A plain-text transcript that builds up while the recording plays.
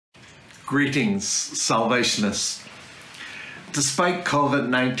Greetings, Salvationists. Despite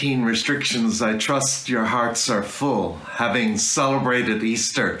COVID-19 restrictions, I trust your hearts are full, having celebrated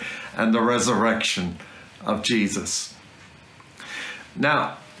Easter and the resurrection of Jesus.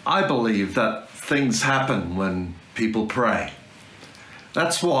 Now, I believe that things happen when people pray.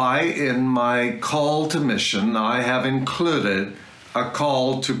 That's why in my call to mission, I have included a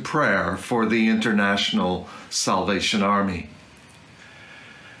call to prayer for the International Salvation Army.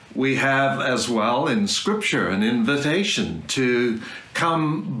 We have as well in Scripture an invitation to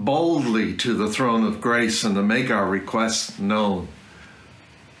come boldly to the throne of grace and to make our requests known.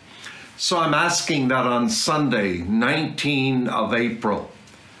 So I'm asking that on Sunday, 19 of April,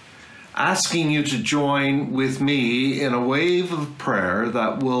 asking you to join with me in a wave of prayer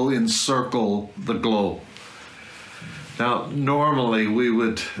that will encircle the globe. Now, normally we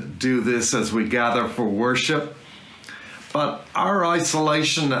would do this as we gather for worship, but our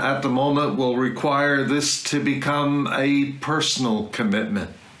isolation at the moment will require this to become a personal commitment.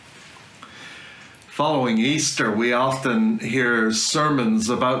 Following Easter, we often hear sermons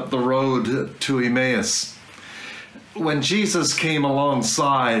about the road to Emmaus, when Jesus came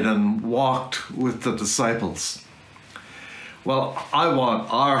alongside and walked with the disciples. Well, I want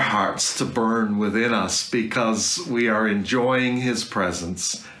our hearts to burn within us because we are enjoying his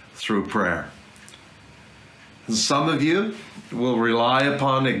presence through prayer. And some of you will rely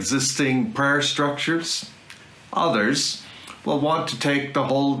upon existing prayer structures. Others will want to take the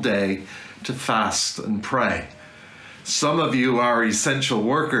whole day to fast and pray. Some of you are essential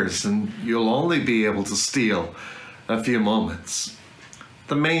workers and you'll only be able to steal a few moments.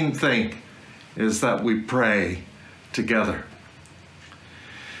 The main thing is that we pray together.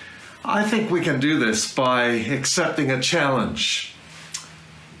 I think we can do this by accepting a challenge.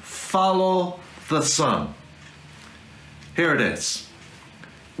 Follow the sun. Here it is.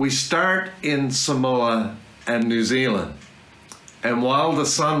 We start in Samoa and New Zealand, and while the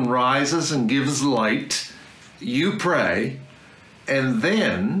sun rises and gives light, you pray, and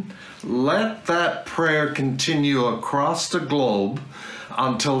then let that prayer continue across the globe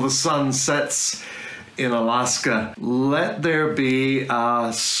until the sun sets in Alaska. Let there be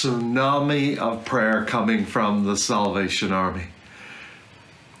a tsunami of prayer coming from the Salvation Army.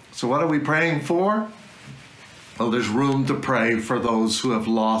 So what are we praying for? Well, there's room to pray for those who have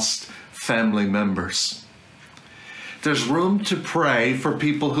lost family members. There's room to pray for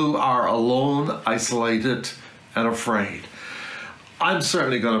people who are alone, isolated, and afraid. I'm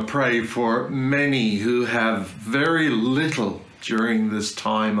certainly going to pray for many who have very little during this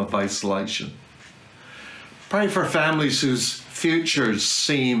time of isolation. Pray for families whose futures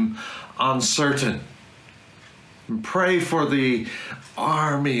seem uncertain. And pray for the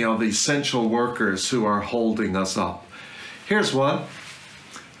army of essential workers who are holding us up. Here's one.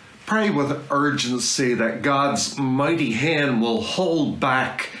 Pray with urgency that God's mighty hand will hold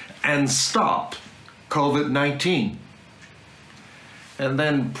back and stop COVID-19. And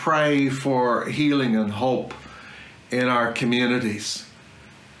then pray for healing and hope in our communities,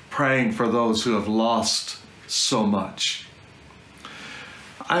 praying for those who have lost so much.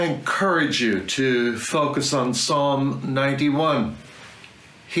 I encourage you to focus on Psalm 91.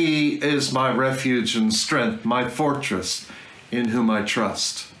 He is my refuge and strength, my fortress, in whom I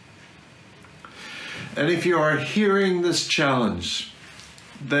trust. And if you are hearing this challenge,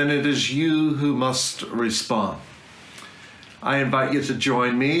 then it is you who must respond. I invite you to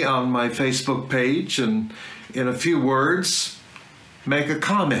join me on my Facebook page and in a few words, make a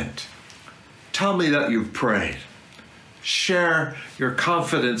comment. Tell me that you've prayed. Share your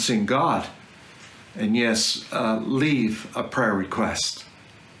confidence in God. And yes, leave a prayer request.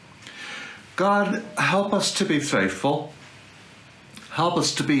 God, help us to be faithful. Help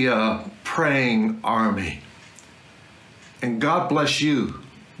us to be a praying army. And God bless you,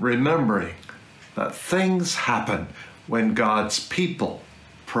 remembering that things happen when God's people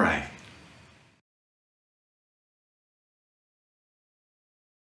pray.